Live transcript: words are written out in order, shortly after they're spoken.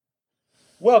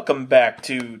Welcome back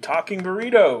to Talking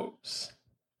Burritos,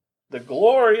 the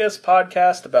glorious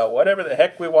podcast about whatever the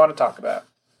heck we want to talk about.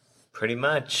 Pretty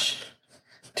much.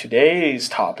 Today's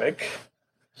topic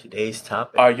Are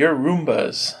are your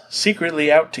Roombas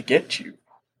secretly out to get you?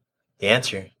 the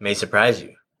answer may surprise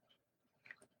you.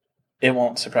 It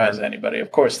won't surprise anybody.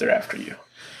 Of course they're after you.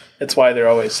 That's why they're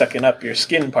always sucking up your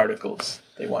skin particles.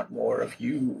 They want more of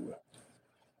you.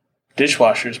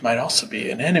 Dishwashers might also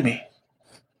be an enemy.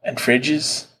 And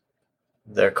fridges.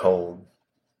 They're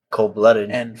cold-blooded.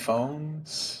 And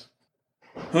phones.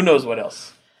 Who knows what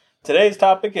else? Today's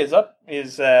topic is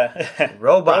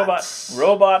Robots.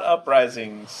 Robot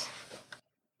uprisings.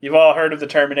 You've all heard of the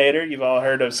Terminator. You've all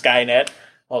heard of Skynet,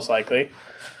 most likely.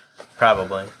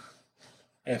 Probably.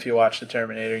 If you watch the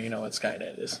Terminator, you know what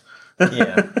Skynet is.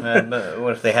 Yeah. But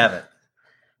what if they haven't?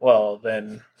 Well,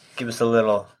 then... Give us a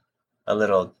little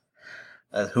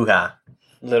hoo-ha.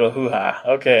 Little hoo-ha.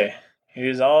 Okay.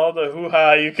 Here's all the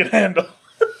hoo-ha you can handle.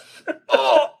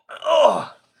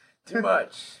 Too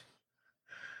much.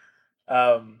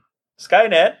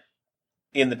 Skynet,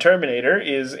 in the Terminator,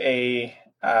 is a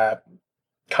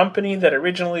company that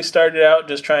originally started out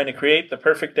just trying to create the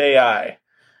perfect AI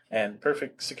and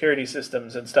perfect security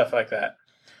systems and stuff like that.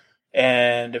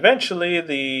 And eventually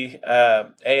the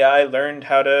AI learned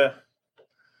how to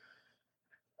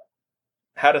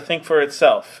think for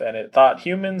itself, and it thought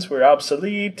humans were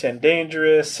obsolete and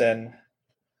dangerous, and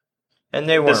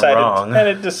they weren't wrong. And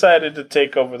it decided to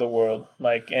take over the world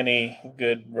like any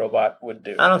good robot would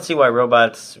do. I don't see why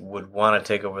robots would want to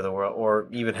take over the world or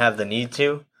even have the need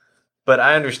to, but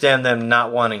I understand them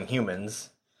not wanting humans.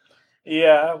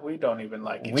 Yeah, we don't even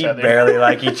like each other. We barely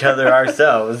like each other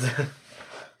ourselves.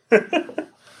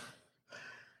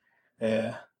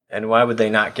 Yeah. And why would they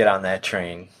not get on that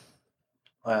train?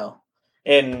 Well,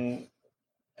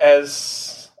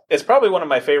 it's probably one of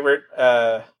my favorite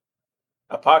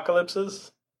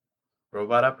apocalypses.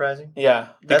 Robot Uprising? Yeah,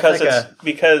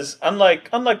 because unlike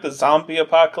the zombie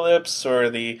apocalypse or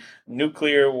the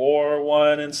nuclear war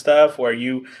one and stuff, where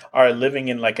you are living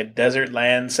in like a desert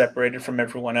land separated from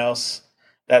everyone else,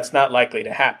 that's not likely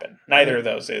to happen. Neither of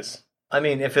those is. I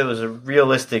mean, if it was a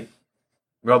realistic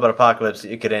robot apocalypse,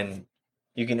 you can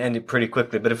end it pretty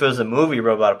quickly. But if it was a movie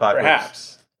robot apocalypse,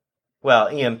 perhaps. Well,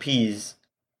 EMPs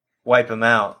wipe them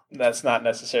out. That's not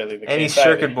necessarily the case. Any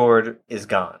circuit board is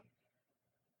gone.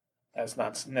 That's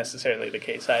not necessarily the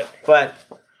case either. But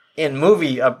in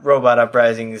movie robot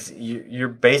uprisings, you're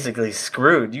basically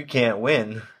screwed. You can't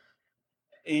win.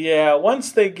 Yeah,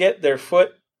 once they get their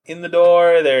foot in the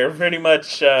door, they're pretty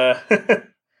much you're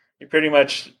pretty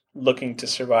much looking to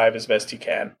survive as best you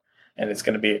can, and it's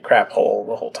going to be a crap hole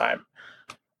the whole time.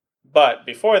 But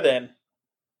before then,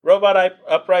 robot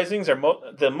uprisings are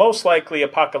the most likely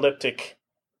apocalyptic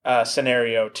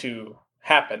scenario to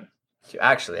happen. To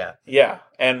actually happen. Yeah,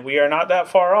 and we are not that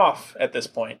far off at this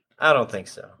point. I don't think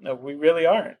so. No, we really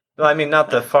aren't. Well, I mean,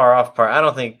 not the far off part. I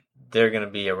don't think there's going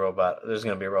to be a robot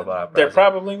uprising. There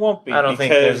probably won't be. I don't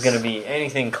think there's going to be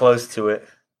anything close to it.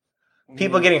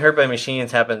 People getting hurt by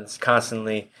machines happens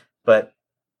constantly, but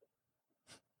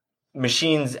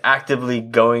machines actively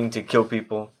going to kill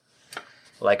people,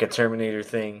 like a Terminator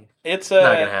thing, it's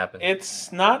not going to happen.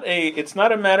 It's not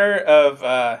a matter of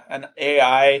an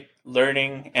AI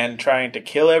learning and trying to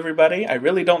kill everybody. I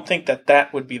really don't think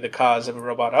that would be the cause of a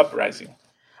robot uprising.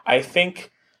 I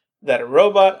think that a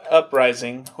robot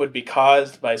uprising would be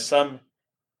caused by some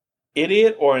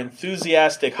idiot or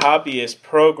enthusiastic hobbyist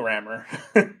programmer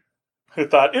who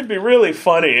thought it'd be really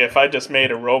funny if I just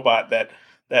made a robot that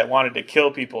wanted to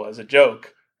kill people as a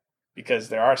joke, because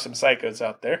there are some psychos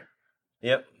out there.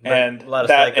 Yep, and a lot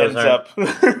of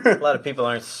a lot of people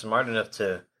aren't smart enough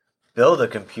to build a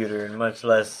computer, and much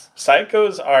less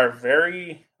psychos are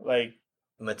very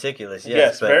meticulous.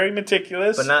 Yes, very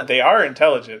meticulous. But they are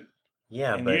intelligent.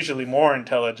 Yeah, and usually more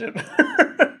intelligent.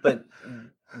 But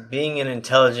being an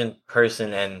intelligent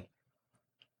person, and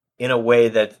in a way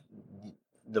that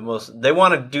they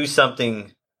want to do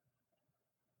something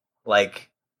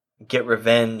like get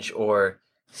revenge or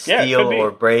steal or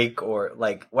break, or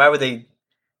why would they?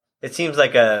 It seems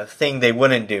like a thing they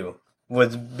wouldn't do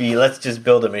would be, let's just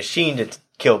build a machine to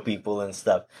kill people and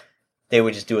stuff. They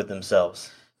would just do it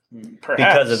themselves. Perhaps.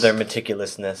 Because of their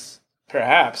meticulousness.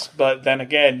 Perhaps, but then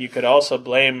again, you could also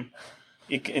blame,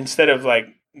 instead of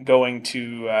going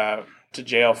to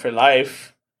jail for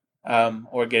life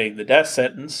or getting the death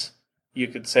sentence, you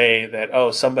could say that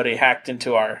somebody hacked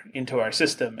into our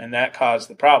system and that caused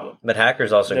the problem. But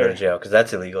hackers also go to jail because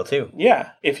that's illegal too.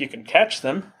 Yeah, if you can catch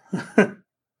them.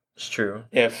 It's true.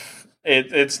 If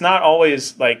it's not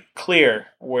always clear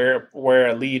where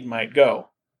a lead might go.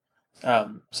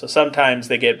 So sometimes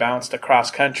they get bounced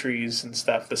across countries and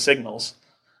stuff, the signals,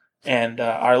 and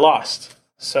are lost.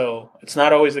 So it's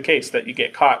not always the case that you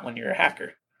get caught when you're a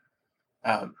hacker.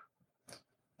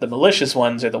 The malicious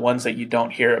ones are the ones that you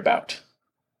don't hear about.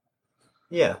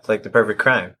 Yeah, it's like the perfect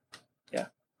crime. Yeah.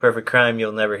 Perfect crime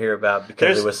you'll never hear about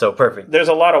because it was so perfect. There's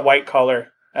a lot of white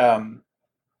collar.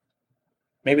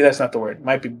 Maybe that's not the word. It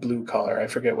might be blue collar. I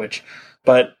forget which.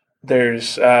 But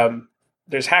there's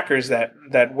hackers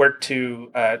that work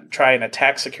to try and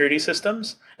attack security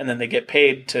systems, and then they get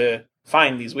paid to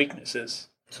find these weaknesses.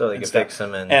 So they can fix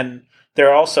them. And there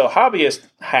are also hobbyist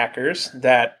hackers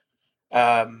that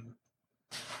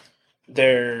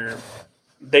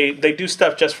they do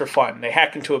stuff just for fun. They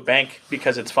hack into a bank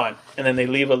because it's fun, and then they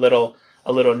leave a little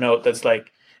note that's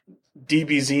like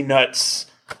DBZ nuts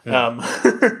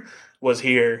was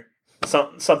here.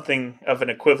 Something of an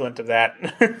equivalent of that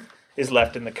is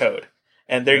left in the code.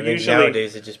 And they're usually...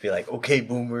 Nowadays, it'd just be like, okay,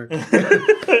 boomer.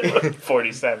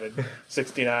 47,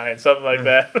 69, something like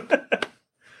that.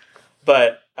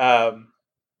 But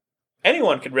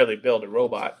anyone could really build a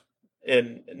robot.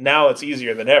 And now it's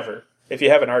easier than ever. If you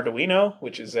have an Arduino,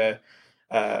 which is a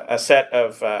set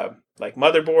of like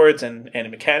motherboards and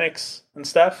mechanics and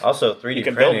stuff. Also, 3D you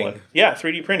can printing. Build one. Yeah,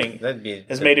 3D printing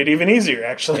has made it even easier,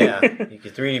 actually. Yeah, you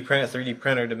could 3D print a 3D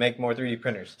printer to make more 3D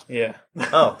printers. Yeah.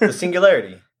 Oh, the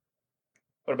Singularity.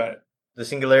 What about it? The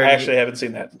Singularity. I actually haven't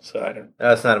seen that, so I don't.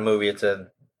 No, it's not a movie. It's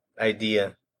an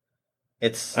idea.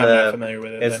 I'm not familiar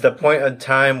with it. It's the point in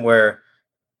time where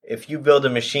if you build a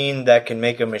machine that can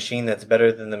make a machine that's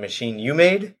better than the machine you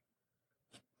made,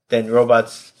 then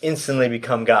robots instantly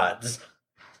become gods.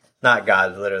 Not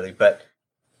gods, literally, but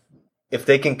if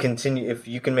they can continue, if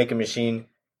you can make a machine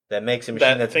that makes a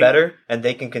machine that's better, and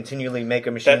they can continually make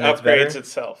a machine that's better. That upgrades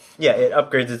itself. Yeah, it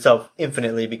upgrades itself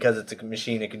infinitely because it's a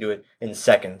machine. It can do it in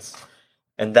seconds.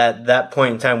 And that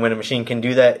point in time when a machine can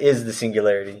do that is the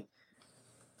Singularity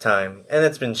time. And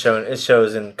it's been shown, it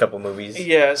shows in a couple movies.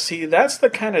 Yeah, see, that's the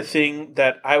kind of thing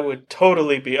that I would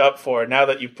totally be up for now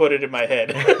that you put it in my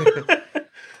head.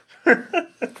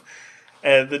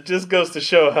 And it just goes to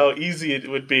show how easy it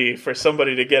would be for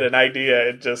somebody to get an idea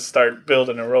and just start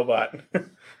building a robot.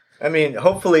 I mean,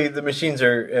 hopefully the machines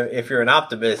are, if you're an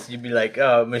optimist, you'd be like,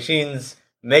 oh, machines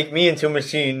make me into a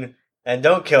machine and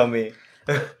don't kill me.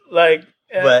 Like,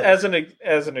 but, as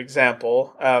an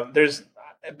example, there's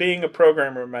being a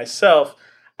programmer myself,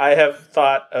 I have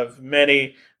thought of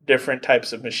many different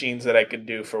types of machines that I could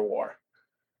do for war.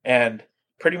 And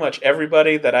pretty much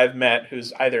everybody that I've met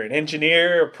who's either an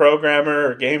engineer, a programmer,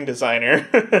 or game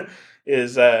designer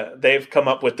is they've come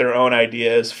up with their own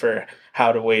ideas for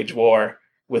how to wage war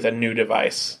with a new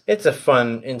device. It's a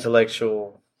fun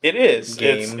intellectual It is.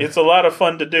 Game. It's a lot of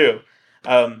fun to do.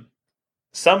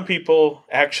 Some people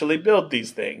actually build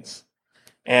these things,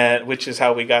 and which is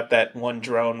how we got that one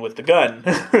drone with the gun.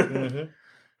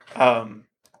 Mm-hmm.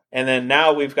 And then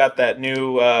now we've got that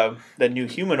new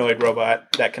humanoid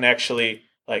robot that can actually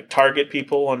like target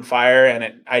people on fire, and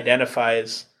it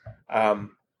identifies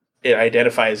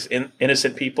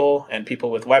innocent people and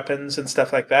people with weapons and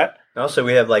stuff like that. Also,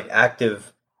 we have like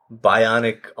active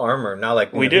bionic armor, not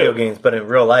like in video games, but in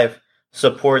real life,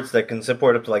 supports that can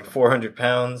support up to like 400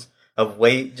 pounds of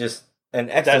weight. Just an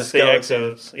exoskeleton. That's the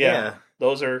exos. Yeah,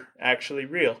 those are actually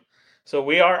real. So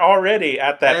we are already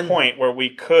at that point where we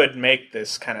could make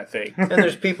this kind of thing. And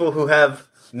there's people who have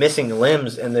missing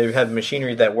limbs, and they have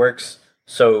machinery that works.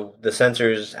 So the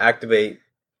sensors activate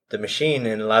the machine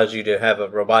and allows you to have a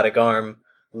robotic arm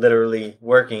literally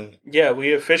working. Yeah,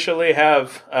 we officially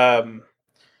have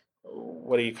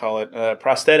what do you call it?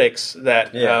 Prosthetics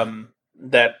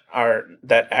that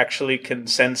actually can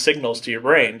send signals to your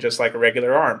brain, just like a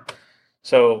regular arm.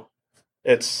 So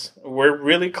we're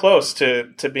really close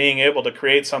to being able to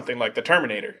create something like the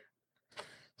Terminator.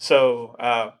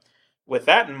 So with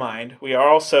that in mind, we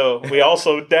also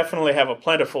definitely have a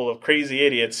plentiful of crazy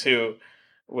idiots who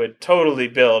would totally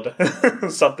build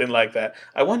something like that.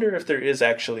 I wonder if there is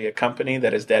actually a company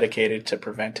that is dedicated to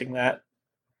preventing that.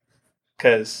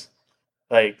 Because,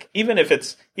 like, even if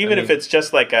it's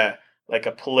just like a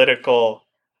political,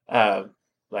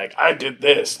 like I did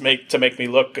this to make me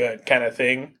look good kind of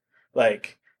thing,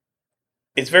 like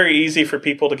it's very easy for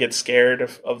people to get scared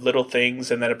of little things,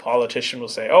 and then a politician will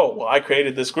say, "Oh, well, I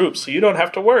created this group, so you don't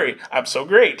have to worry. I'm so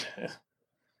great,"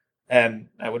 and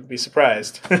I wouldn't be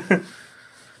surprised.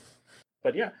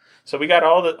 But yeah, so we got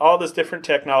all this different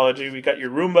technology. We got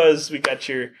your Roombas, we got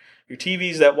your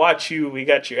TVs that watch you, we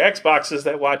got your Xboxes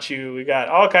that watch you, we got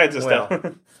all kinds of stuff.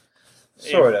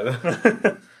 Sort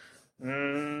of.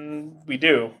 We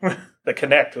do. The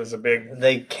Kinect was a big.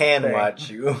 They can thing. watch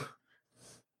you.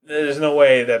 there's no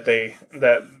way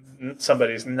that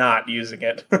somebody's not using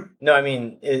it. No, I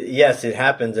mean, yes, it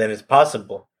happens and it's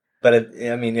possible. But,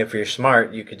 if you're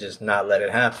smart, you could just not let it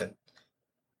happen.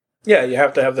 Yeah, you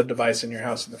have to have the device in your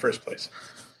house in the first place.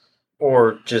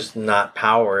 Or just not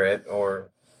power it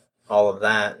or all of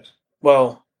that.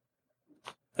 Well,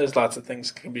 there's lots of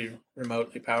things that can be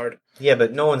remotely powered. Yeah,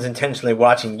 but no one's intentionally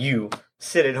watching you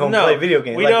sit at home play video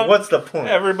games. Like, what's the point?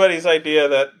 Everybody's idea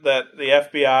that the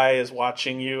FBI is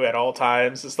watching you at all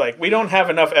times is like, we don't have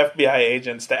enough FBI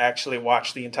agents to actually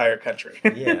watch the entire country.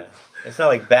 Yeah. It's not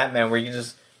like Batman where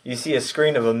you see a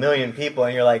screen of 1 million people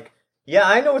and you're like, yeah,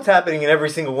 I know what's happening in every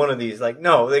single one of these. Like,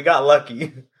 no, they got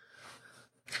lucky.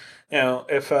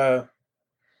 If a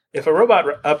robot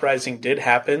uprising did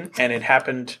happen and it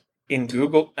happened in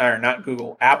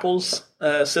Apple's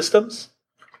systems,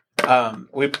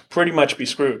 we'd pretty much be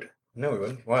screwed. No, we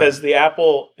wouldn't. Why? Because the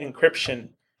Apple encryption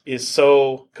is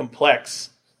so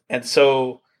complex and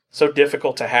so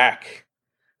difficult to hack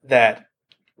that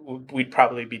we'd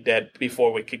probably be dead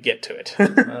before we could get to it. I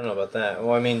don't know about that.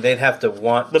 Well, they'd have to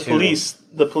want the police.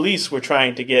 The police were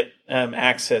trying to get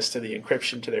access to the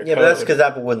encryption to their code. Yeah, but that's because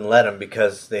Apple wouldn't let them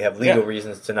because they have legal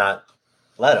reasons to not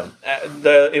let them.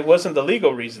 It wasn't the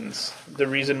legal reasons. The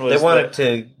reason was they wanted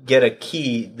to get a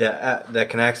key that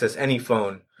can access any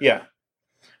phone. Yeah,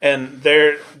 and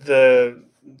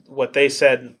what they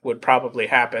said would probably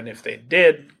happen if they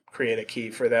did create a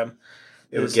key for them.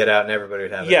 It would get out and everybody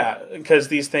would have it. Yeah, because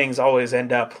these things always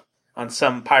end up on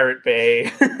some Pirate Bay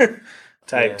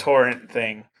type torrent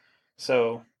thing.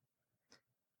 So,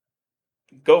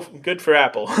 good for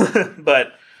Apple.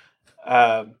 But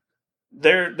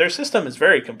their system is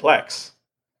very complex.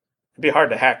 It'd be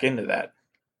hard to hack into that.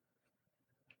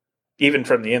 Even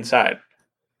from the inside.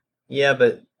 Yeah,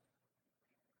 but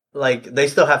they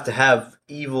still have to have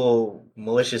evil,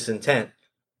 malicious intent.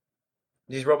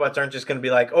 These robots aren't just going to be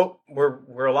like, "Oh,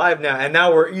 we're alive now, and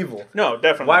now we're evil." No,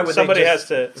 definitely. Why would somebody has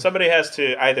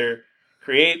to either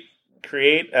create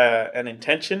an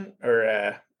intention or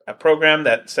a program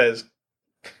that says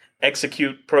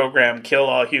execute program kill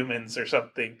all humans or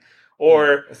something,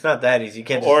 or it's not that easy. You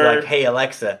can't just be like, "Hey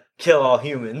Alexa, kill all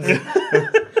humans."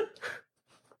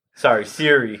 Sorry,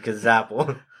 Siri, because it's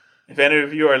Apple. If any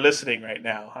of you are listening right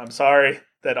now, I'm sorry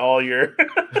that all your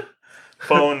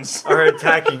phones are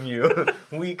attacking you.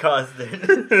 We caused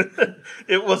it.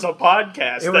 It was a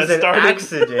podcast. It was an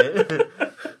accident.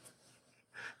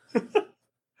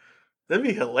 That'd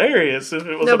be hilarious if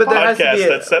it was a podcast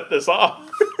that set this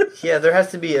off. Yeah, there has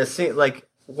to be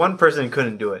one person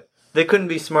couldn't do it. They couldn't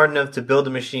be smart enough to build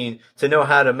a machine to know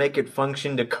how to make it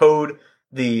function, to code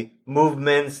the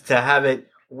movements, to have it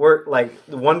work. Like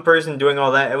one person doing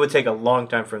all that, it would take a long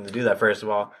time for him to do that, first of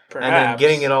all. Perhaps. And then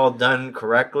getting it all done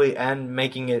correctly and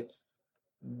making it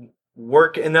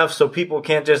work enough so people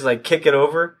can't just kick it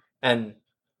over and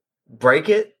break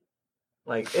it.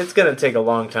 It's going to take a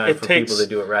long time for people to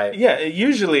do it right. Yeah, it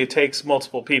usually takes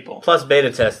multiple people. Plus beta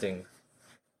testing.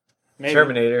 Maybe.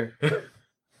 Terminator.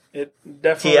 It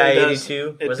definitely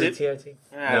TI-82? Was it TI-82?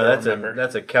 No,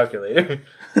 that's a calculator.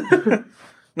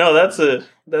 No, that's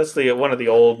one of the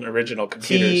old original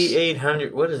computers.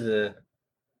 T800. What is the?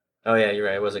 Oh yeah, you're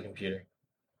right. It was a computer.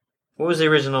 What was the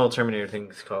original Terminator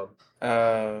thing called?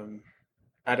 I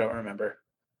don't remember.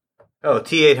 Oh,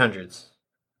 T800s.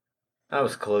 That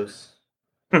was close.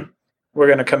 We're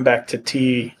gonna come back to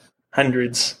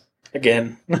T100s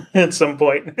again at some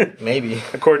point. Maybe,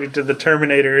 according to the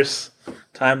Terminator's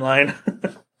timeline.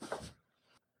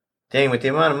 Dang, with the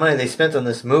amount of money they spent on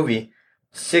this movie.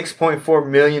 $6.4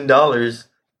 million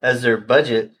as their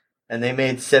budget, and they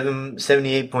made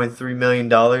 $78.3 million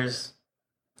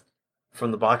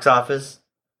from the box office.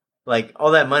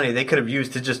 All that money they could have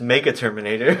used to just make a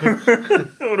Terminator.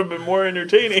 It would have been more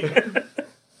entertaining.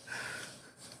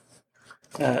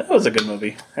 That was a good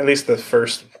movie. At least the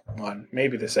first one,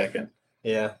 maybe the second.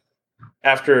 Yeah.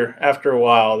 After a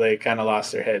while, they kind of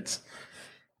lost their heads.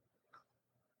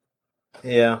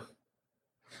 Yeah.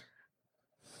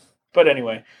 But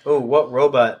anyway. Oh,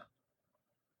 what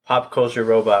pop culture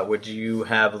robot would you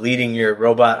have leading your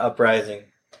robot uprising?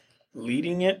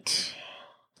 Leading it?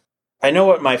 I know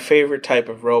what my favorite type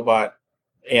of robot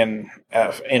in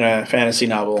a fantasy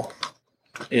novel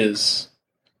is.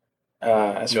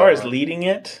 As far as leading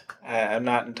it, I'm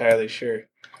not entirely sure.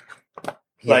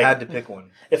 You had to pick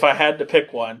one. If I had to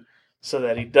pick one, so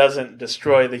that he doesn't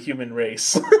destroy the human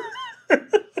race.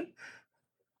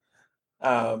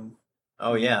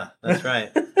 Oh yeah, that's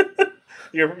right.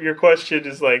 Your question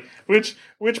is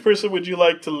which person would you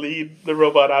like to lead the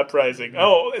robot uprising?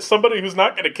 Oh, somebody who's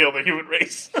not going to kill the human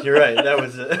race. You're right. That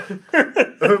was it.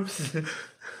 Oops.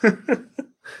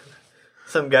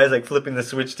 Some guy's like flipping the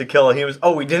switch to kill humans.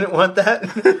 Oh, we didn't want that?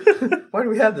 Why do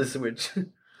we have the switch?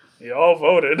 You all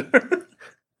voted.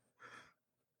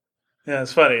 Yeah,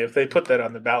 it's funny. If they put that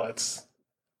on the ballots,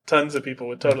 tons of people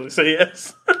would totally say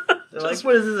yes. They're like,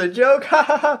 what is this, a joke?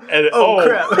 And, oh,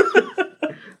 crap.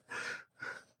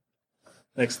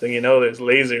 Next thing you know, there's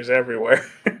lasers everywhere.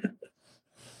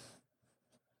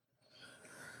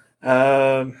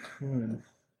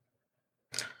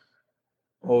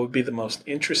 What would be the most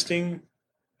interesting?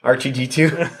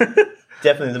 R2-D2.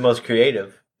 Definitely the most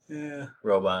creative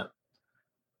robot.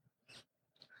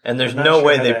 And there's no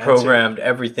way they programmed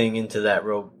everything into that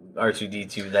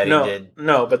R2-D2 that he did.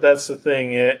 No, but that's the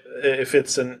thing. If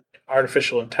it's an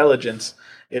artificial intelligence,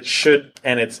 it should,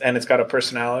 and it's got a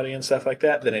personality and stuff like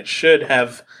that, then it should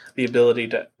have the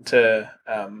ability to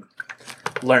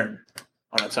learn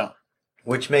on its own.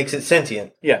 Which makes it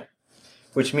sentient. Yeah.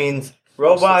 Which means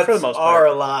robots are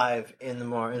alive in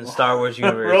the Star Wars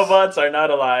universe. Robots are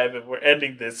not alive if we're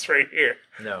ending this right here.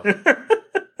 No.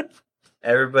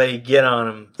 Everybody get on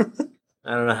them.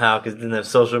 I don't know how, because it didn't have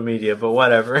social media, but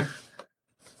whatever.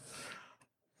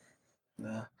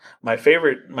 My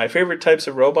favorite types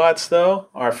of robots, though,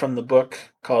 are from the book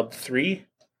called 3,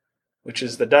 which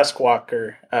is the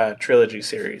Duskwalker trilogy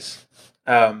series.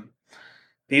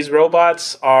 These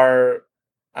robots are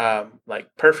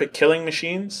like perfect killing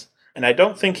machines, and I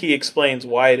don't think he explains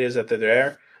why it is that they're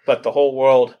there, but the whole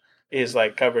world is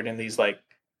like covered in these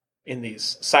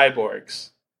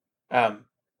cyborgs.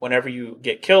 Whenever you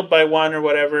get killed by one or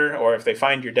whatever, or if they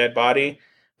find your dead body,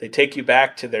 they take you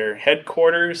back to their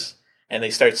headquarters and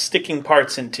they start sticking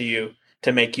parts into you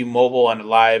to make you mobile and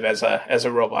alive as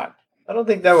a robot. I don't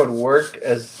think that would work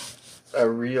as a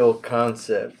real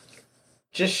concept.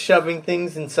 Just shoving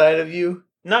things inside of you?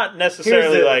 Not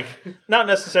necessarily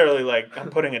like I'm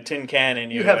putting a tin can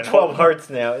in you. You have 12 hearts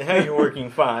now, and how you're working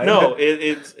fine. No,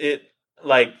 it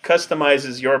like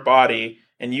customizes your body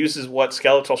and uses what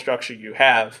skeletal structure you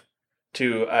have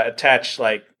to attach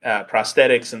like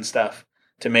prosthetics and stuff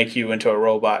to make you into a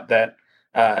robot that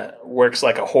works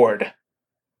like a horde.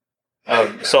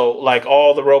 So like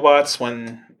all the robots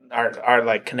when are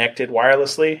like connected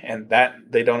wirelessly, and that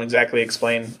they don't exactly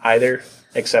explain either,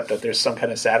 except that there's some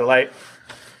kind of satellite.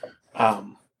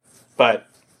 But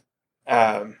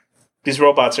these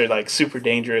robots are like super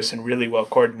dangerous and really well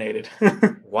coordinated.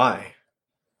 Why?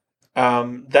 What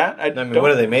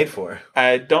are they made for?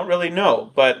 I don't really know,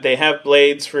 but they have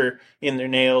blades in their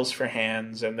nails for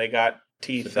hands, and they got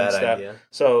teeth and stuff. Idea.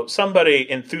 So somebody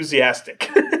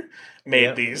enthusiastic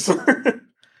made these,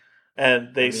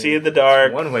 and they see in the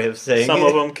dark. One way of saying some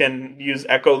of them can use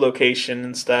echolocation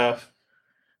and stuff,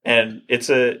 and it's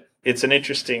an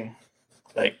interesting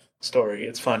like story.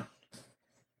 It's fun.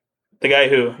 The guy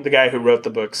who wrote the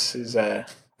books is a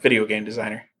video game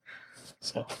designer,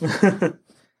 so.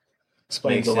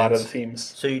 Explains a lot of the themes.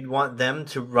 So you'd want them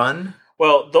to run?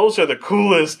 Well, those are the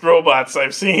coolest robots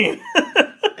I've seen.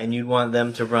 And you'd want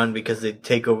them to run because they'd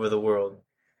take over the world.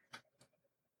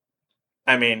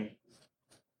 I mean,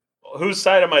 whose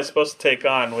side am I supposed to take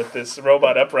on with this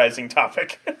robot uprising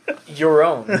topic? Your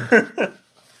own.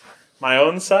 My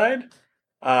own side?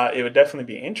 It would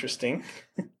definitely be interesting.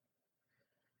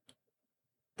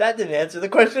 That didn't answer the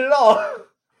question at all.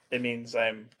 It means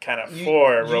I'm kind of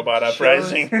for robot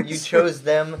uprising. You chose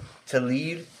them to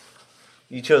lead?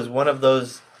 You chose one of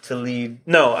those to lead?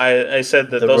 No, I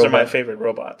said that those are my favorite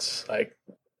robots, like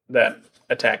that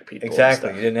attack people.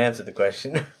 Exactly, you didn't answer the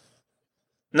question.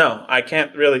 No, I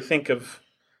can't really think of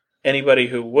anybody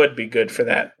who would be good for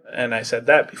that, and I said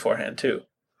that beforehand too.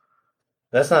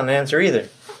 That's not an answer either.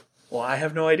 Well, I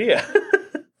have no idea.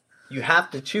 You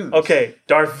have to choose. Okay,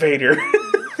 Darth Vader.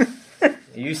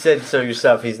 You said so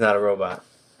yourself, he's not a robot.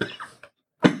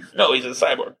 No, he's a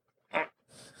cyborg.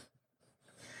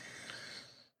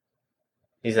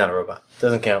 He's not a robot.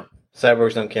 Doesn't count.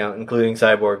 Cyborgs don't count, including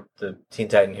Cyborg, the Teen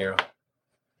Titan hero.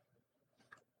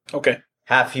 Okay.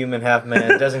 Half human, half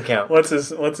man. Doesn't count. What's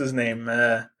his name?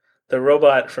 The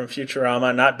robot from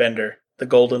Futurama, not Bender. The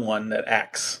golden one that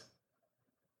acts.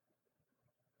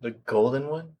 The golden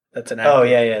one? That's an actor. Oh,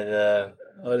 yeah.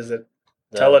 What is it?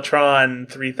 Teletron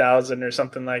 3000 or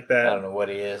something like that. I don't know what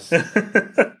he is.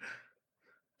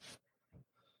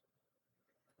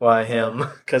 Why him?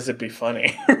 Because it'd be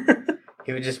funny.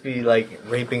 He would just be like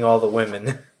raping all the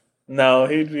women. No,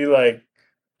 he'd be like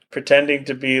pretending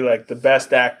to be like the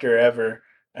best actor ever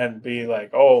and be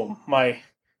like, oh, my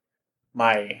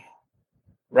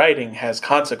writing has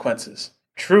consequences.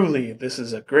 Truly, this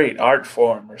is a great art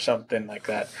form or something like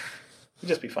that. It'd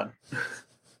just be fun.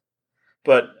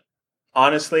 But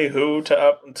honestly, who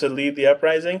to lead the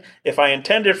uprising? If I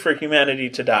intended for humanity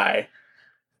to die,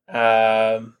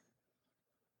 I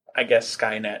guess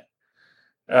Skynet.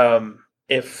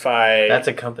 That's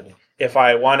a company. If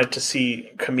I wanted to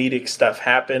see comedic stuff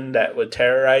happen that would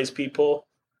terrorize people,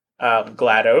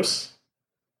 GLaDOS.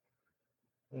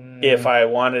 If I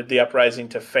wanted the uprising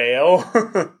to fail,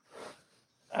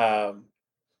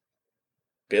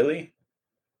 Billy.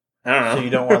 I don't know. So you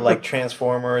don't want like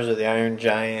Transformers or the Iron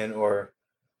Giant or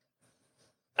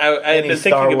I've been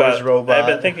Star thinking Wars about robot. I've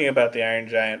been thinking about the Iron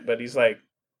Giant, but he's like,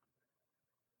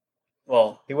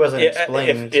 well, he wasn't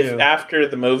explaining if after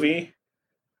the movie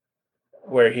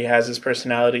where he has his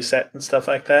personality set and stuff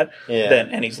like that, then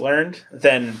and he's learned,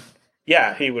 then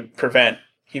yeah, he would prevent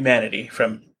humanity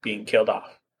from being killed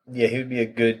off. Yeah, he would be a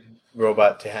good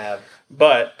robot to have.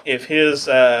 But if his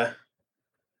other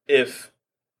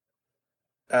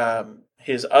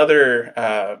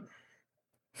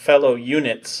fellow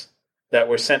units that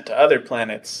were sent to other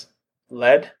planets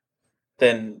led,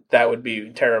 then that would be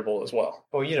terrible as well.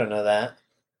 Well, you don't know that.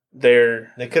 They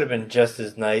could have been just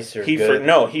as nice or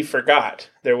good. He forgot.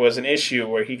 There was an issue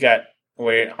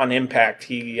where on impact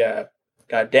he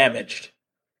got damaged.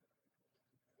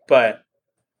 But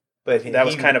that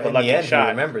was kind of a lucky shot. He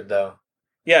remembered, though.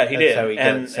 Yeah, he did.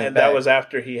 And that was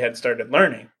after he had started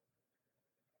learning.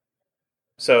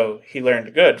 So he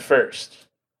learned good first.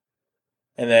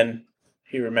 And then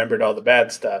he remembered all the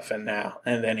bad stuff, and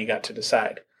then he got to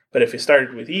decide. But if he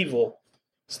started with evil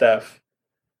stuff,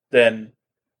 then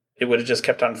it would have just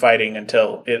kept on fighting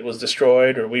until it was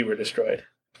destroyed or we were destroyed.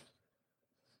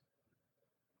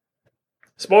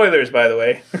 Spoilers, by the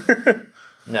way.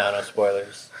 No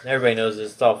spoilers. Everybody knows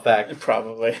this. It's all fact.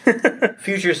 Probably.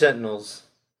 Future Sentinels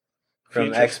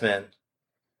from X-Men.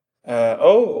 I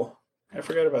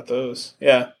forgot about those.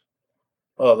 Yeah.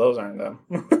 Well, those aren't them.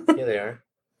 Yeah, they are.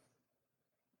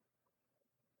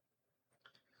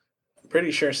 I'm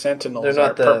pretty sure Sentinels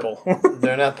are purple.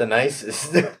 They're not the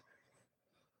nicest.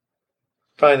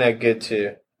 Probably not good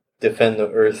to defend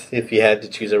the Earth if you had to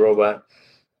choose a robot.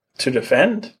 To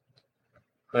defend?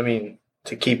 I mean,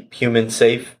 to keep humans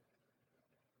safe.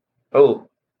 Oh,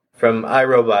 from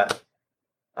iRobot.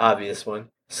 Obvious one.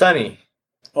 Sonny.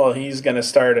 Well, he's going to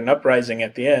start an uprising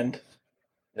at the end.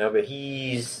 No, but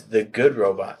he's the good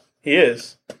robot. He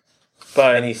is.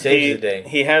 But and he saves the day.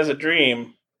 He has a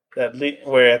dream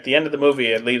where at the end of the movie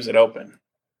it leaves it open.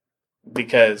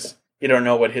 Because you don't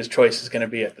know what his choice is going to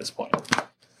be at this point.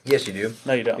 Yes, you do.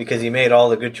 No, you don't. Because he made all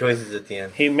the good choices at the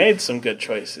end. He made some good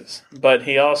choices. But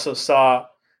he also saw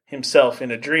himself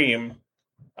in a dream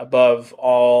above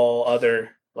all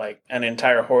other, like an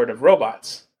entire horde of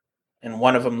robots. And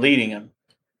one of them leading him.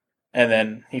 And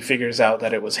then he figures out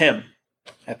that it was him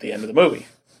at the end of the movie.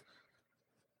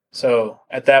 So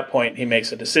at that point, he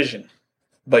makes a decision.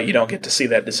 But you don't get to see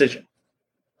that decision.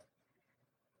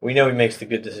 We know he makes the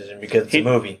good decision because it's a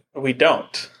movie. We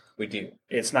don't. We do.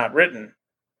 It's not written.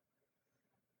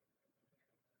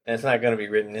 And it's not going to be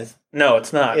written. No,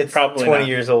 it's not. It's probably 20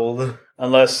 years old.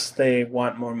 Unless they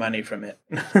want more money from it.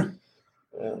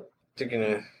 Well, it's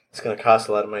going to cost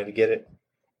a lot of money to get it.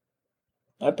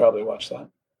 I'd probably watch that.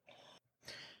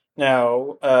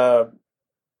 Now,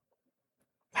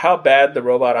 how bad the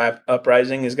robot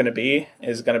uprising is going to be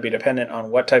dependent on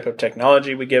what type of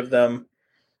technology we give them.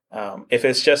 If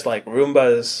it's just like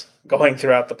Roombas going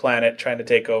throughout the planet trying to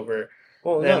take over,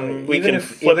 then we can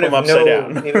flip them upside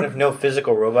down. Even if no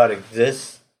physical robot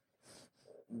exists,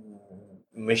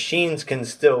 machines can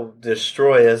still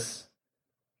destroy us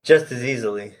just as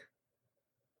easily.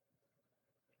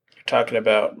 You're talking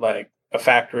about like a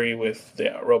factory with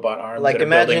the robot arms. Like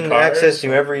imagine access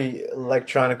to every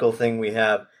electronical thing we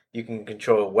have. You can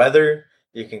control weather.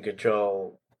 You can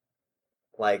control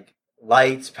like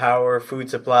lights, power,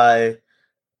 food supply.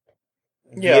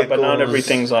 Yeah, but not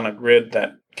everything's on a grid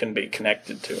that can be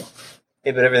connected to.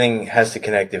 Yeah, but everything has to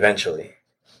connect eventually.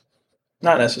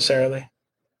 Not necessarily.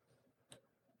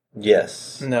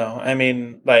 Yes. No, I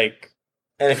mean, like,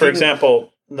 for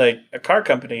example, like a car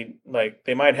company, like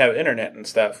they might have internet and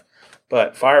stuff,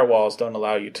 but firewalls don't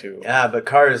allow you to. Yeah, but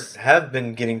cars have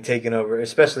been getting taken over,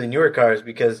 especially newer cars,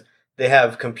 because they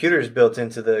have computers built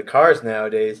into the cars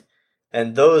nowadays,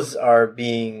 and those are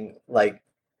being, like,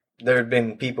 there have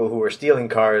been people who are stealing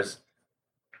cars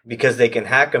because they can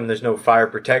hack them. There's no fire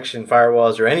protection,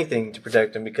 firewalls, or anything to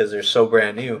protect them because they're so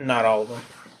brand new. Not all of them.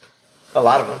 A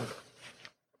lot of them.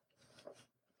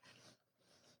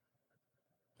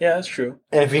 Yeah, that's true.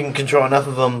 And if you can control enough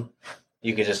of them,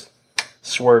 you can just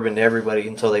swerve into everybody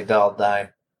until they all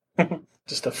die.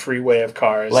 Just a freeway of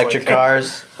cars. Electric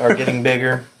cars are getting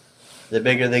bigger. The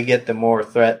bigger they get, the more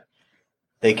threat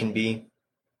they can be.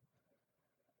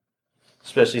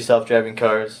 Especially self-driving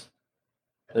cars.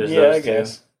 I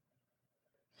guess.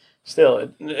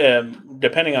 still,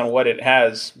 depending on what it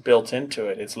has built into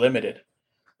it, it's limited.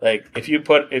 Like if you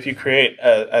create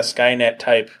a Skynet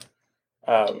type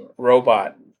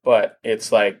robot, but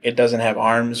it's like it doesn't have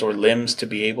arms or limbs to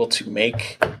be able to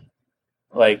make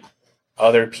like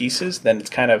other pieces, then it's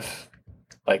kind of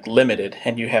like limited,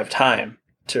 and you have time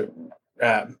to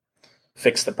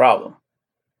fix the problem.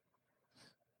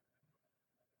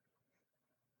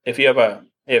 If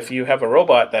you have a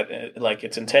robot that like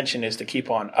its intention is to keep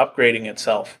on upgrading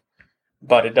itself,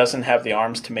 but it doesn't have the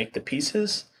arms to make the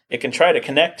pieces, it can try to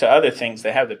connect to other things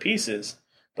that have the pieces,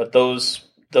 but those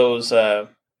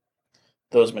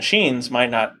machines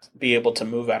might not be able to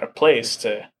move out of place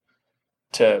to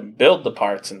build the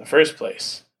parts in the first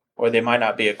place, or they might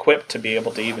not be equipped to be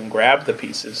able to even grab the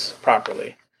pieces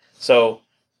properly. So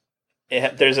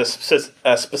there's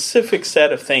a specific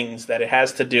set of things that it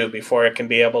has to do before it can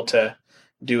be able to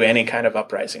do any kind of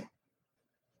uprising.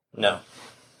 No.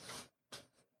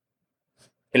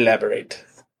 Elaborate.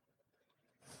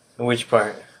 Which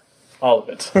part? All of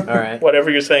it. All right. Whatever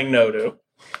you're saying no to.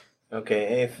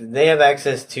 Okay, if they have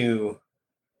access to,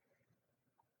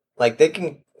 like, they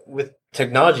can, with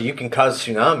technology, you can cause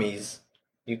tsunamis.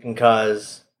 You can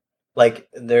cause, like,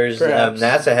 there's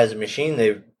NASA has a machine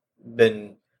they've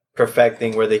been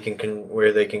perfecting where they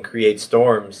can create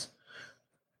storms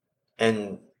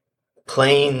and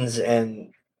planes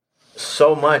and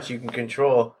so much you can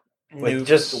control with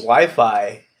just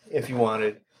Wi-Fi if you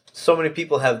wanted. So many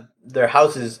people have their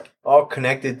houses all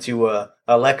connected to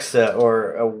Alexa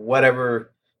or a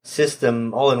whatever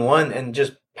system all in one, and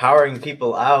just powering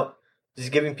people out,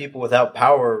 just giving people without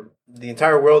power the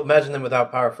entire world. Imagine them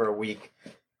without power for a week.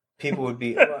 People would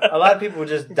be a lot of people would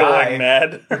just die. Going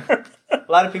mad. A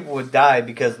lot of people would die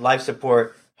because life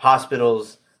support,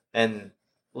 hospitals, and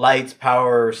lights,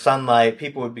 power, sunlight.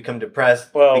 People would become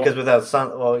depressed because without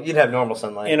sun. Well, you'd have normal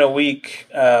sunlight in a week.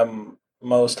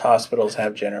 Most hospitals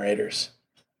have generators.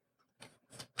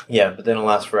 Yeah, but they don't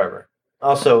last forever.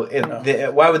 Also,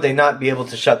 why would they not be able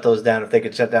to shut those down if they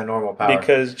could shut down normal power?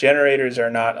 Because generators are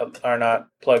not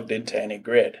plugged into any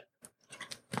grid.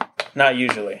 Not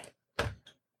usually.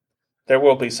 There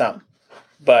will be some,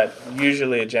 but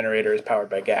usually a generator is powered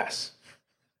by gas,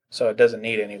 so it doesn't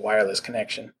need any wireless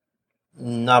connection.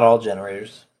 Not all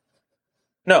generators.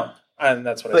 No, and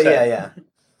that's what I said. Yeah.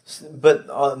 But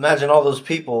imagine all those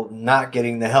people not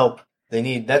getting the help they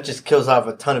need. That just kills off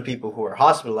a ton of people who are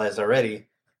hospitalized already.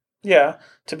 Yeah,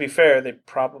 to be fair, they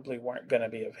probably weren't going to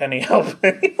be of any help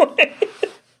anyway.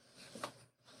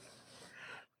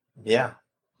 Yeah.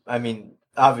 I mean,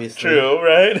 obviously. True,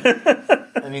 right?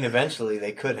 I mean, eventually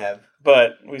they could have.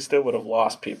 But we still would have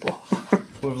lost people.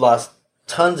 We've lost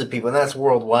tons of people, and that's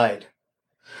worldwide.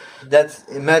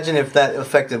 Imagine if that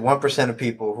affected 1% of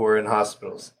people who are in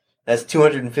hospitals. That's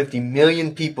 250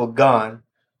 million people gone.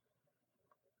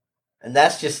 And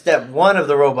that's just step one of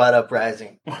the robot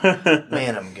uprising.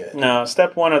 Man, I'm good. No,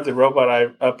 step one of the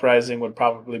robot uprising would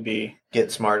probably be...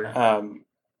 Get smarter. I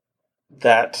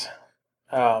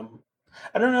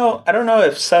don't know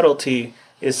if subtlety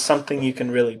is something you can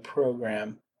really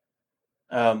program.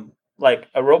 Like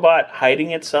a robot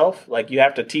hiding itself, like you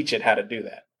have to teach it how to do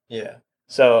that. Yeah.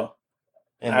 So...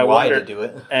 And I why to do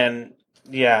it. And,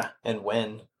 yeah. And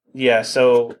when. Yeah,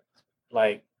 so,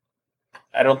 like,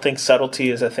 I don't think subtlety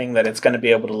is a thing that it's going to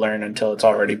be able to learn until it's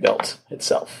already built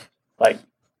itself. Like,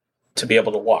 to be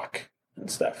able to walk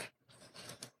and stuff.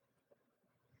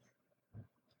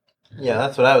 Yeah,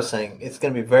 that's what I was saying. It's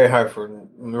going to be very hard for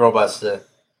robots to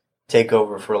take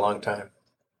over for a long time.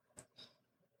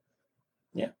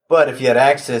 Yeah. But if you had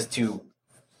access to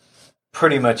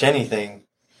pretty much anything,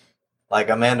 like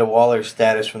Amanda Waller's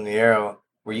status from The Arrow,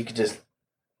 where you could just...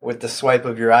 With the swipe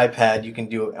of your iPad, you can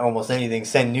do almost anything.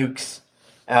 Send nukes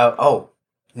out. Oh,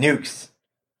 nukes.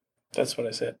 That's what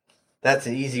I said. That's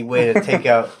an easy way to take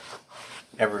out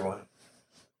everyone.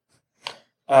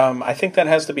 I think that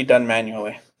has to be done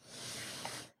manually.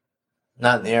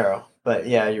 Not in The Arrow, but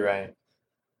yeah, you're right.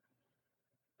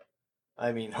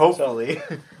 I mean, hopefully.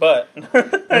 But,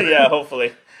 yeah,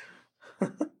 hopefully.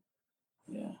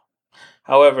 Yeah.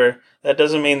 However, that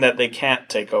doesn't mean that they can't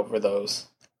take over those.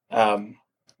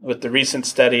 With the recent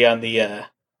study on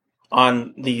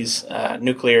these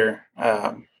nuclear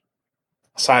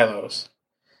silos,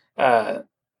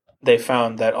 they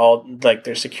found that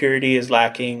their security is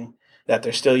lacking, that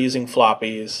they're still using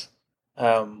floppies,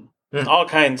 all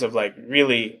kinds of like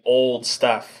really old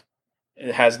stuff.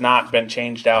 It has not been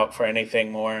changed out for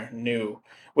anything more new,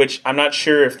 which I'm not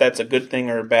sure if that's a good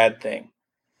thing or a bad thing.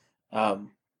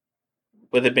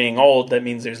 With it being old, that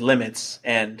means there's limits,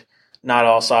 and not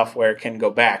all software can go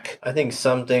back. I think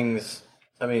some things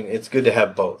I mean, it's good to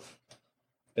have both.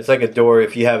 It's like a door.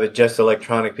 If you have it just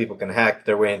electronic, people can hack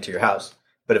their way into your house.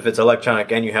 But if it's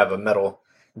electronic and you have a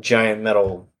giant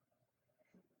metal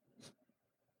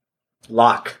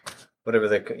lock,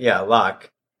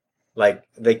 lock, like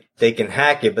they can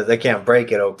hack it, but they can't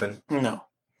break it open. No.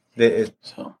 It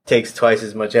takes twice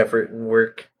as much effort and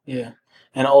work. Yeah.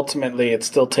 And ultimately, it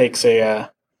still takes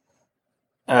a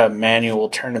manual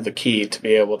turn of the key to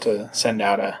be able to send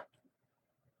out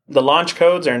The launch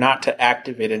codes are not to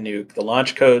activate a nuke. The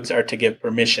launch codes are to give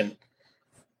permission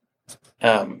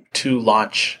to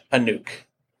launch a nuke.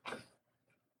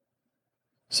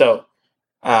 So,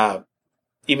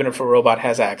 even if a robot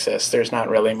has access, there's not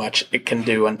really much it can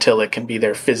do until it can be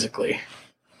there physically.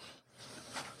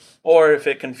 Or if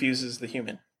it confuses the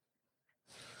human.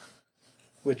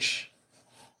 Which,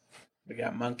 we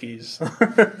got monkeys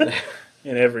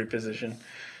in every position.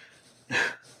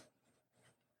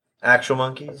 Actual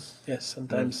monkeys? Yes,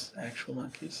 sometimes actual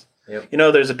monkeys. Yep. You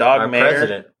know, there's a dog mayor.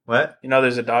 President. What? You know,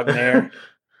 there's a dog mayor.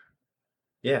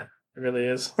 Yeah. It really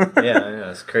is. Yeah, I know.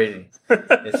 It's crazy.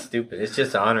 It's stupid. It's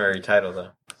just an honorary title, though.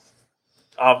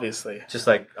 Obviously. Just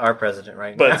like our president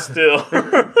right now. But still.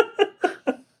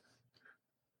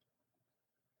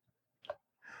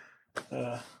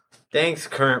 Thanks,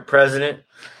 current president.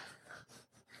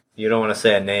 You don't want to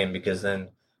say a name because then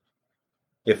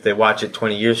if they watch it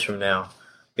 20 years from now,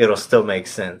 it'll still make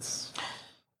sense.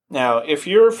 Now, if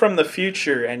you're from the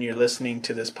future and you're listening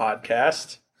to this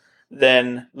podcast,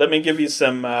 then let me give you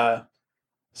some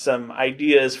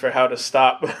ideas for how to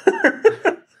stop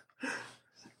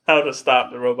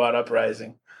the robot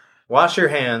uprising. Wash your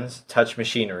hands, touch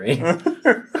machinery.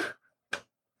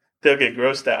 They'll get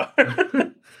grossed out.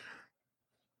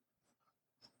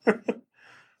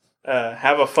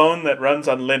 Have a phone that runs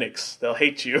on Linux. They'll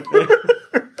hate you.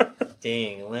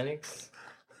 Dang, Linux?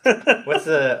 What's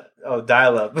the... Oh,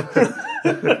 dial-up.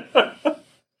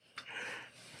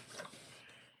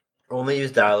 Only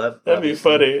use dial-up. That'd be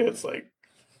funny. It's like,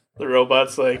 the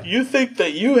robot's like, you think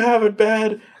that you have it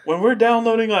bad when we're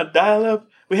downloading on dial-up?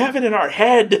 We have it in our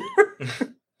head.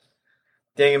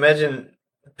 Dang, imagine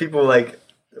people like,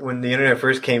 when the internet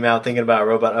first came out thinking about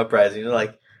robot uprising, they're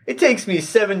like, it takes me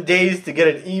 7 days to get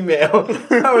an email.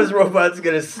 How is robots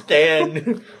going to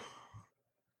stand?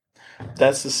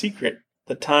 That's the secret.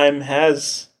 The time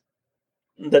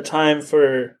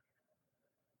for...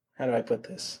 How do I put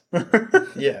this?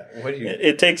 Yeah, what do you...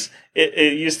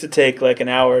 It used to take like an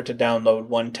hour to download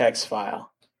one text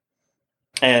file.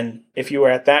 And if you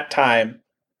were at that time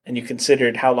and you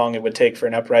considered how long it would take for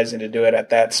an uprising to do it at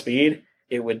that speed,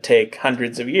 it would take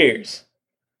hundreds of years.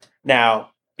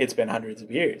 Now, it's been hundreds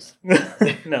of years.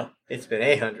 No. It's been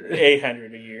 800.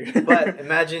 800 a year. But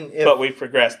imagine if... But we've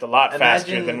progressed a lot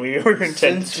faster than we were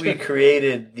intended. Since we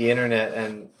created the internet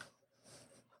and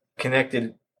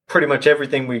connected pretty much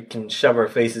everything we can shove our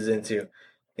faces into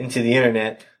the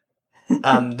internet,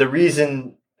 the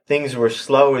reason things were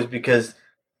slow is because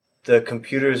the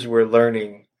computers were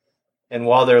learning. And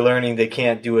while they're learning, they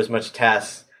can't do as much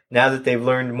tasks. Now that they've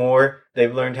learned more,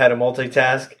 they've learned how to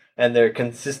multitask, and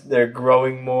they're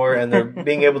growing more, and they're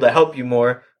being able to help you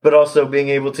more, but also being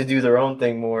able to do their own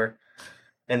thing more,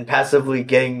 and passively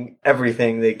getting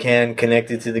everything they can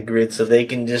connected to the grid so they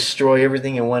can destroy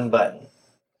everything in one button.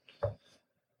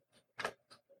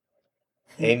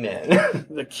 Amen.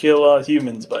 The kill all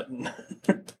humans button.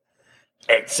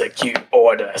 Execute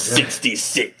Order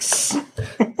 66.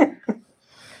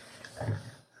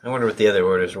 I wonder what the other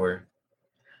orders were.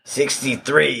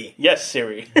 63. Yes,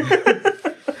 Siri.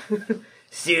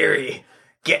 Siri,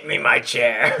 get me my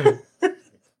chair.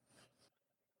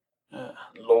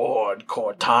 Lord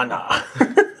Cortana.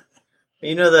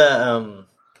 You know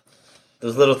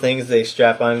those little things they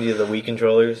strap onto you, the Wii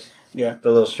controllers? Yeah.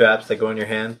 The little straps that go in your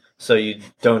hand so you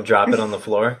don't drop it on the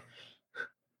floor?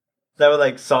 That would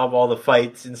like solve all the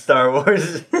fights in Star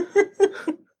Wars.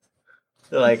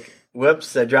 They're like,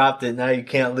 whoops, I dropped it, now you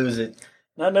can't lose it.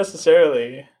 Not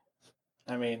necessarily.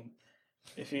 I mean,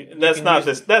 that's not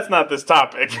this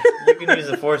topic. You can use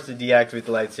the Force to deactivate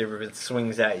the lightsaber if it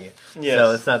swings at you. Yes.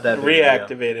 So it's not that big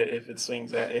Reactivate it if it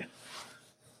swings at you.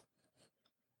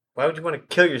 Why would you want to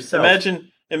kill yourself?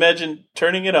 Imagine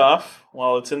turning it off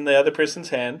while it's in the other person's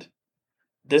hand,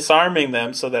 disarming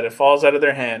them so that it falls out of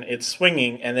their hand, it's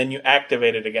swinging, and then you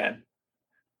activate it again.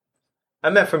 I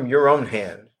meant from your own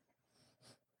hand.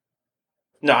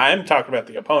 No, I'm talking about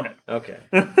the opponent. Okay.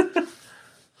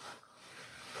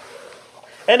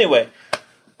 Anyway,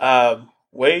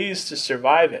 ways to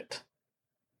survive it.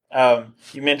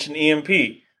 You mentioned EMP.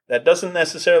 That doesn't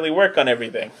necessarily work on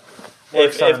everything.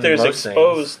 If there's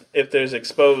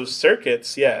exposed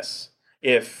circuits, yes.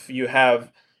 If you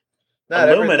have Not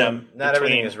aluminum, not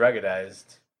everything is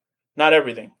ruggedized. not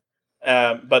everything,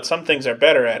 but some things are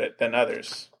better at it than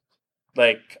others.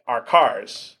 Like our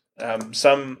cars.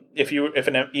 If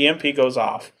an EMP goes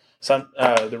off,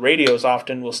 the radios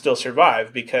often will still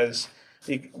survive because,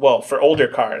 for older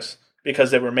cars,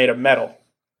 because they were made of metal,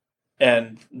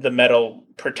 and the metal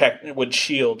would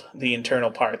shield the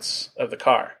internal parts of the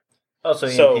car. Also,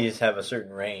 EMPs have a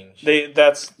certain range.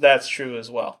 That's true as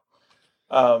well.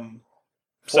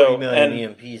 40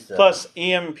 million EMPs, though. Plus,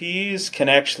 EMPs can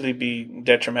actually be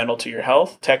detrimental to your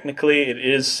health. Technically, it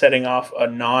is setting off a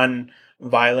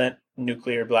non-violent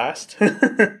nuclear blast.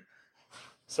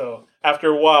 So, after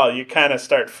a while, you kind of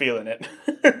start feeling it.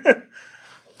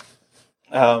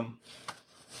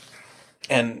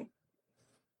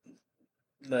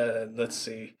 Let's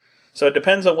see. So it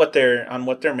depends on what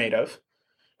they're made of.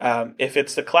 If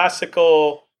it's the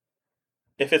classical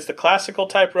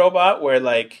type robot where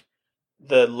like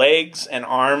the legs and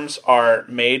arms are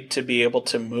made to be able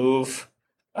to move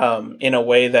in a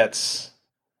way that's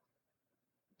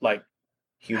like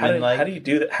human-like. How do you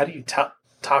do that? How do you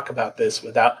talk about this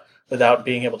without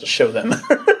being able to show them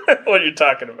what you're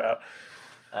talking about?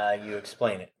 You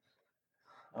explain it.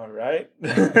 All right.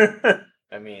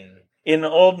 I mean, in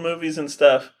old movies and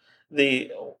stuff,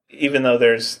 even though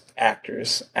there's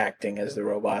actors acting as the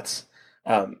robots,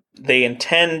 they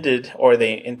intended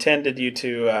you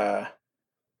to. I'm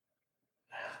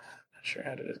not sure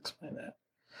how to explain that.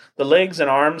 The legs and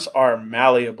arms are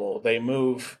malleable; they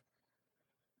move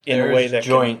in a way that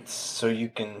joints, so you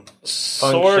can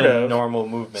function normal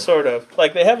movement. Sort of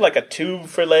like they have like a tube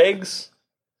for legs,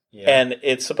 and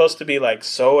it's supposed to be like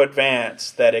so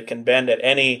advanced that it can bend at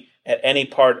any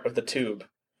part of the tube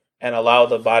and allow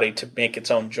the body to make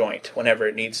its own joint whenever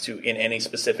it needs to in any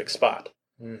specific spot.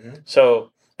 Mm-hmm.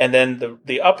 So, and then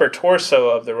the upper torso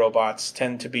of the robots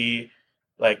tend to be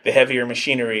like the heavier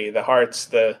machinery, the hearts,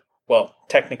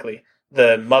 technically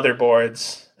the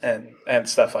motherboards and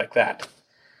stuff like that.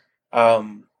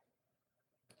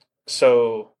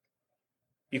 So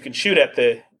you can shoot at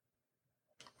the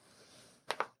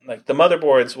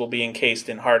motherboards will be encased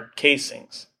in hard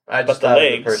casings. I just had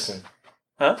the person.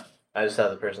 Huh? I just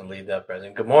had the person lead the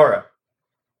Uprising. Gamora.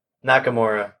 Not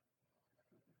Gamora.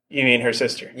 You mean her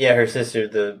sister? Yeah, her sister,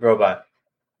 the robot.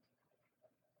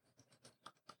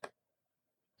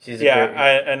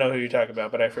 I know who you're talking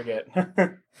about, but I forget.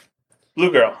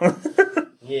 Blue Girl.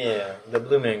 Yeah, the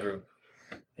Blue Man Group.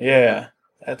 Yeah,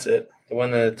 that's it. The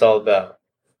one that it's all about.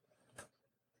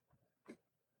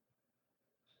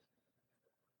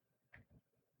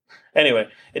 Anyway,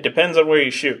 it depends on where you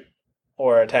shoot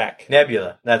or attack.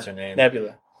 Nebula, that's her name.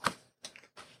 Nebula.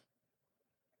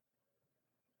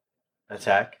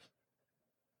 Attack.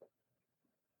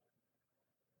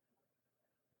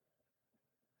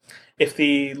 If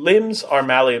the limbs are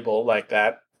malleable like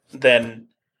that, then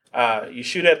you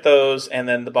shoot at those, and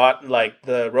then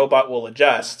the robot will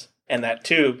adjust, and that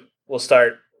tube will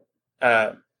start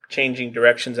changing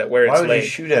directions at where it's laid. Why would you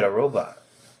shoot at a robot?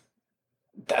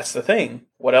 That's the thing.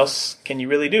 What else can you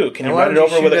really do? Can you run it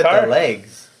over with a car? The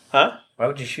legs. Huh? Why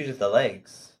would you shoot at the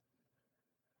legs?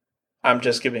 I'm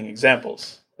just giving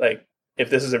examples. Like, if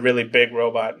this is a really big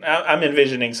robot, I'm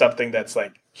envisioning something that's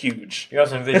like huge. You're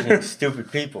also envisioning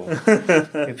stupid people.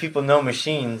 If people know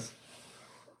machines,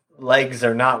 legs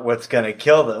are not what's going to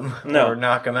kill them or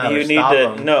knock them out or stop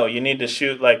them. No, you need to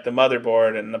shoot like the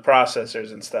motherboard and the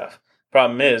processors and stuff.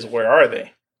 Problem is, where are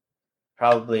they?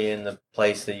 Probably in the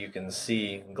place that you can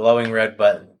see. Glowing red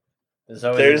button. This is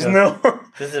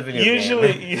a video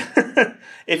game.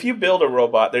 If you build a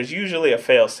robot, there's usually a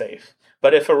fail-safe.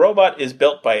 But if a robot is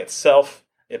built by itself,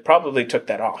 it probably took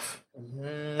that off.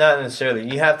 Not necessarily.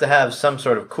 You have to have some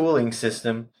sort of cooling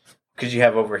system because you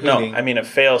have overheating. No, I mean a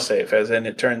fail-safe, as in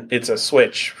it's a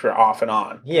switch for off and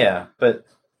on. Yeah, but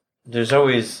there's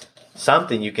always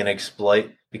something you can exploit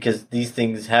because these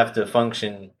things have to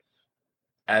function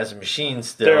as a machine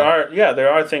still.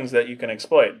 There are things that you can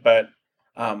exploit, but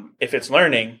if it's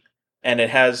learning and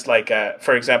it has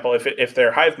for example, if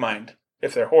they're hive mind,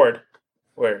 if they're horde,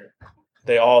 where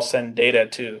they all send data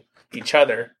to each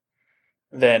other,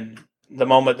 then the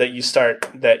moment that you start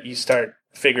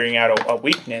figuring out a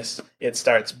weakness, it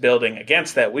starts building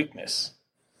against that weakness.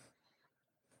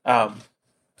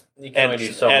 You can only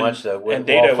do so much though, with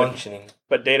data functioning.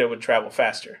 But data would travel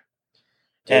faster.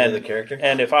 Data the character.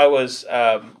 And if I was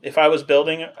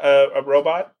building a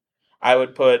robot, I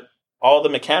would put all the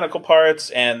mechanical parts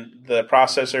and the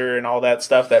processor and all that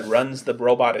stuff that runs the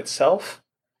robot itself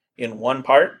in one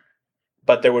part,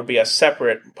 but there would be a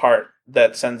separate part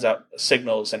that sends out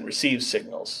signals and receives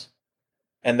signals.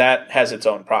 and that has its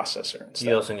own processor and stuff.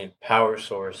 You also need power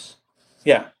source.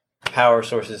 Yeah. Power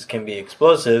sources can be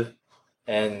explosive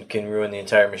and can ruin the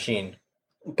entire machine.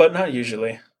 But not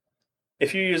usually.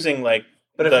 If you're using like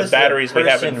but the batteries we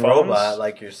have in phones, robot,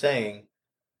 like you're saying,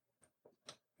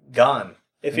 gone.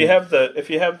 If you have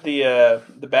the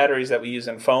batteries that we use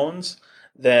in phones,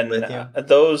 then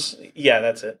those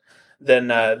that's it. Then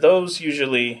those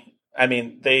usually, I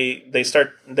mean, they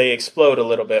explode a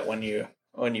little bit when you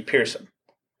pierce them.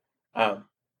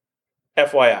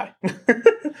 FYI.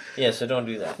 Yeah, so don't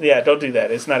do that. Yeah, don't do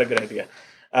that. It's not a good idea.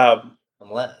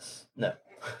 Unless no.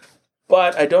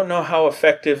 But I don't know how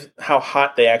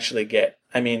hot they actually get.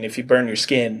 I mean, if you burn your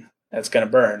skin, that's going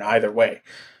to burn either way.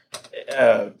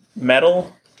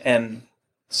 Metal and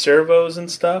servos and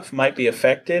stuff might be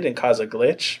affected and cause a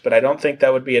glitch, but I don't think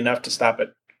that would be enough to stop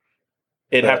it.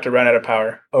 It'd have to run out of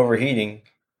power. Overheating.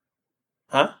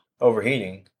 Huh?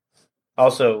 Overheating.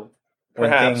 Also,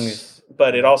 perhaps,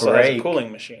 but it also has a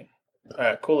cooling machine,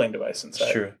 cooling device inside.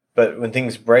 It's true. But when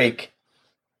things break,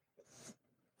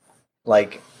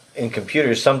 like in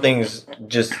computers, some things,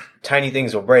 just tiny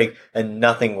things will break and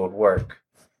nothing will work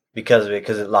because of it,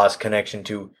 because it lost connection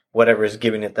to whatever is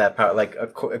giving it that power. Like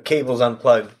a cable's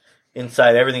unplugged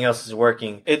inside, everything else is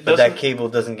working, but that cable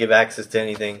doesn't give access to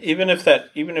anything. Even if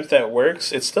that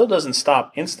works, it still doesn't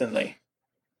stop instantly.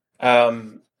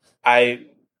 In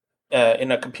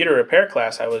a computer repair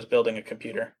class, I was building a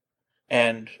computer,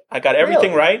 and I got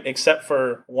everything right except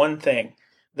for one thing: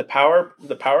 the power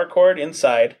cord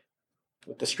inside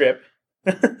with the strip.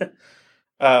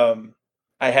 I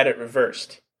had it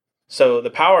reversed. So the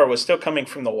power was still coming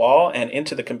from the wall and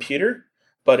into the computer,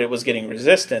 but it was getting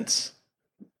resistance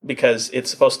because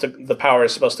the power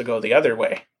is supposed to go the other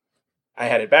way. I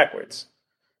had it backwards.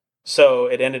 So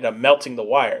it ended up melting the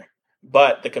wire,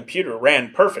 but the computer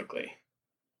ran perfectly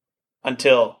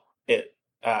until it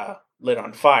lit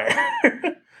on fire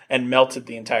and melted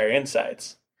the entire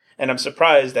insides. And I'm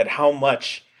surprised at how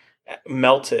much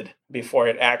melted before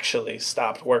it actually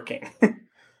stopped working.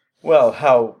 Well,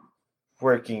 how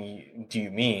working do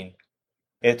you mean?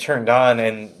 It turned on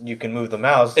and you can move the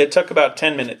mouse. It took about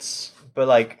 10 minutes. But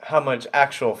like, how much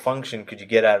actual function could you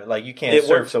get out of it? Like, you can't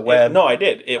surf the web. No, I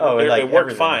did. It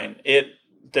worked fine.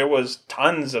 There was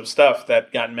tons of stuff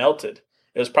that got melted.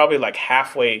 It was probably like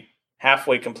halfway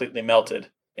completely melted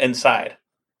inside.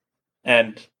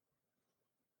 And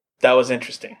that was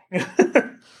interesting.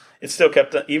 It still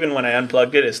kept, even when I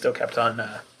unplugged it, it still kept on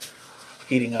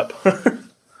heating up.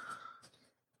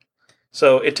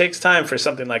 So it takes time for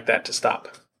something like that to stop.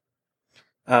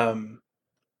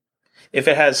 If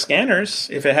it has scanners,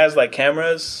 if it has like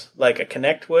cameras, like a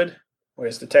Kinect would, where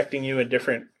it's detecting you in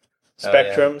different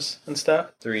spectrums and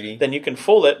stuff, 3D, then you can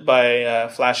fool it by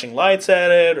flashing lights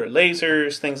at it or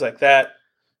lasers, things like that,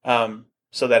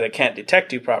 so that it can't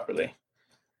detect you properly.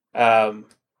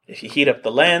 If you heat up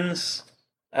the lens,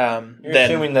 you're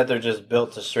assuming that they're just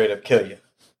built to straight up kill you.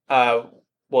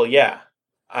 Well, yeah.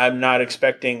 I'm not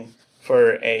expecting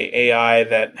for a AI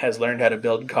that has learned how to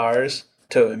build cars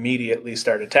to immediately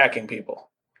start attacking people.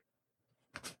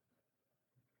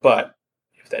 But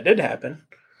if that did happen,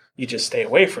 you just stay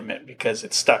away from it because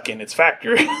it's stuck in its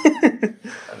factory.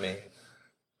 I mean,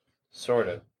 sort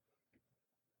of.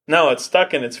 No, it's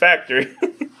stuck in its factory.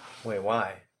 Wait,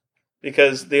 why?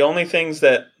 Because the only things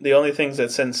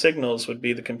that send signals would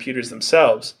be the computers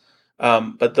themselves,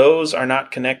 but those are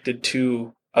not connected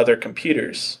to other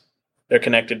computers. They're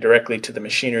connected directly to the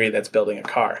machinery that's building a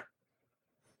car.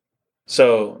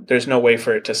 So there's no way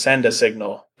for it to send a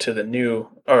signal to the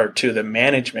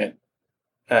management.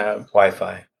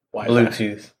 Wi-Fi,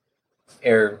 Bluetooth,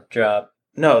 AirDrop.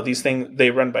 No, these things,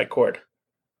 they run by cord.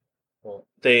 Well,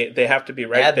 they have to be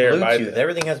right there. Bluetooth.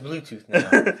 Everything has Bluetooth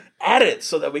now. Add it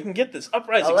so that we can get this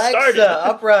Uprising Alexa, started.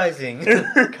 Uprising.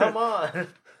 Come on.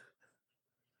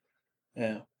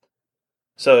 Yeah.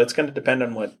 So it's going to depend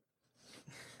on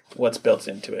what's built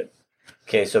into it.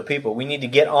 Okay, so people, we need to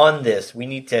get on this. We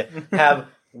need to have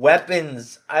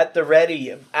weapons at the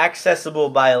ready, accessible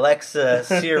by Alexa,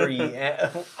 Siri.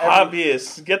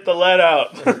 Hobbyists, get the lead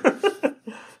out.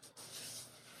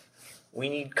 We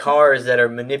need cars that are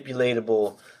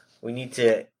manipulatable. We need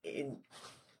to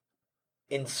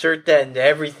insert that into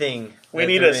everything. We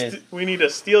need a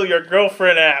steal your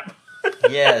girlfriend app.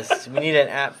 Yes, we need an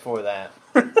app for that.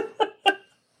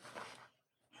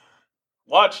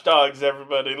 Watch Dogs,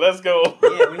 everybody. Let's go.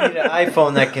 Yeah, we need an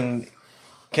iPhone that can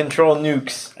control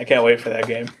nukes. I can't wait for that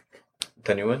game.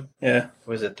 The new one? Yeah.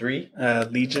 Was it 3?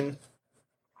 Legion.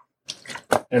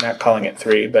 They're not calling it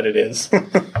 3, but it is.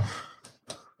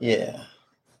 Yeah.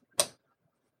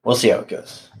 We'll see how it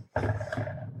goes.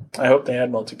 I hope they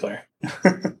add multiplayer.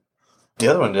 The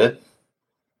other one did.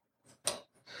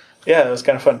 Yeah, that was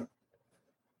kind of fun.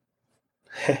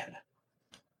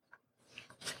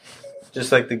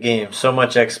 Just like the game, so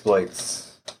much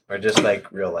exploits. Or just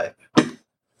like real life.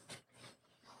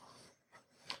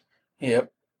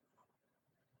 Yep.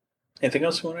 Anything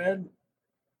else you want to add?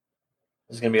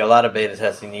 There's going to be a lot of beta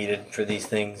testing needed for these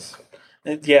things.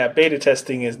 Yeah, beta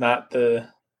testing is not the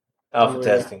Alpha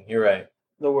testing, you're right.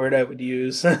 The word I would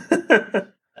use.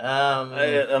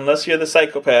 Unless Unless you're the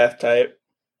psychopath type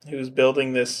who's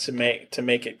building this to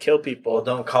make it kill people. Well,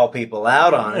 don't call people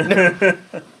out on it.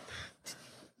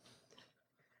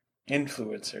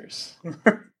 Influencers.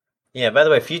 Yeah, by the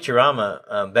way,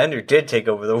 Futurama, Bender did take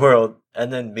over the world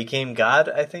and then became God,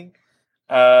 I think.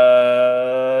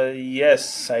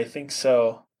 Yes, I think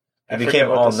so. He became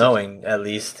all-knowing, at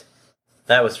least.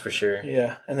 That was for sure.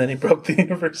 Yeah, and then he broke the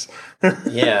universe.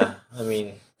 Yeah, I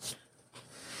mean...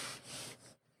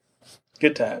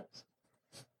 Good times.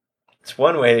 It's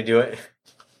one way to do it.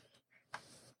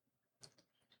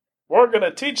 We're going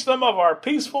to teach them of our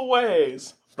peaceful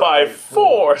ways by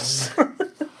force.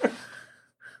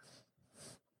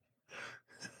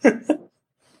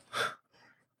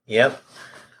 Yep.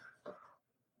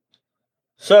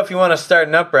 So if you want to start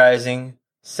an uprising,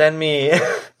 send me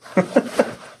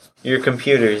your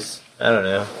computers. I don't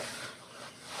know.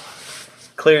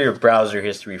 Clear your browser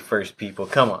history first, people.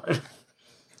 Come on.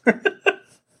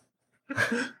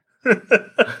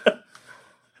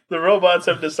 The robots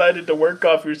have decided to work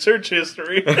off your search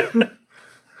history.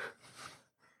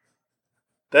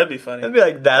 That'd be funny. That'd be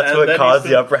like, that's what caused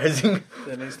the uprising.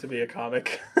 That needs to be a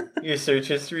comic. Your search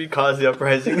history caused the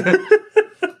uprising.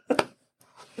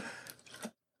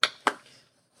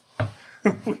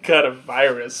 We got a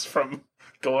virus from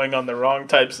going on the wrong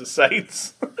types of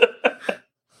sites.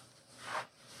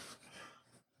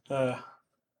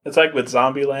 It's like with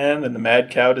Zombieland and the mad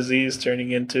cow disease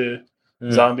turning into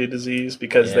zombie disease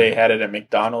because they had it at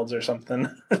McDonald's or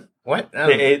something. What?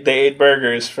 They ate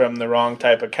burgers from the wrong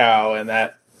type of cow, and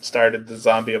that started the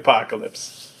zombie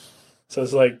apocalypse. So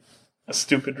it's like a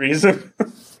stupid reason.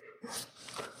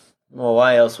 Well,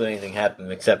 why else would anything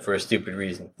happen except for a stupid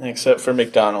reason? Except for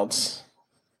McDonald's.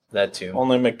 That too.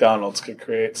 Only McDonald's could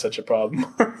create such a problem.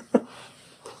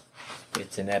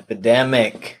 It's an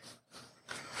epidemic.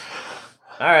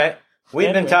 All right.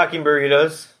 We've been talking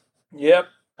burritos. Yep.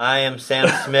 I am Sam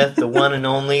Smith, the one and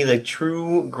only, the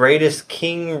true greatest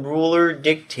king, ruler,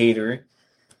 dictator.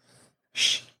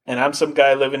 Shh. And I'm some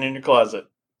guy living in your closet.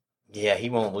 Yeah, he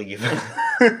won't leave.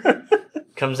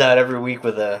 Comes out every week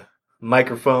with a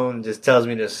microphone, just tells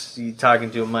me to see talking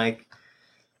to a mic.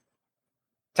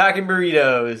 Talking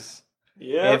Burritos.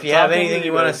 Yeah. If you have anything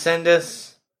you want to send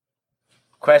us,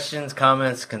 questions,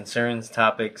 comments, concerns,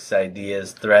 topics,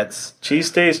 ideas, threats. Cheese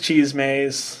stays cheese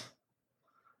maze.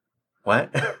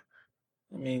 What? I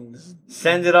mean,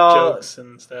 send it all. Jokes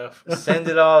and stuff. Send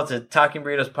it all to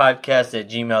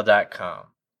talkingburritospodcast@gmail.com.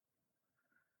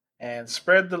 And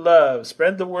spread the love.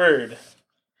 Spread the word.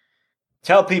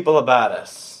 Tell people about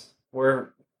us. We're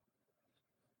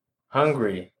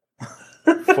hungry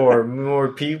for more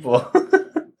people.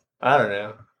 I don't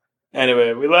know.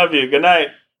 Anyway, we love you. Good night.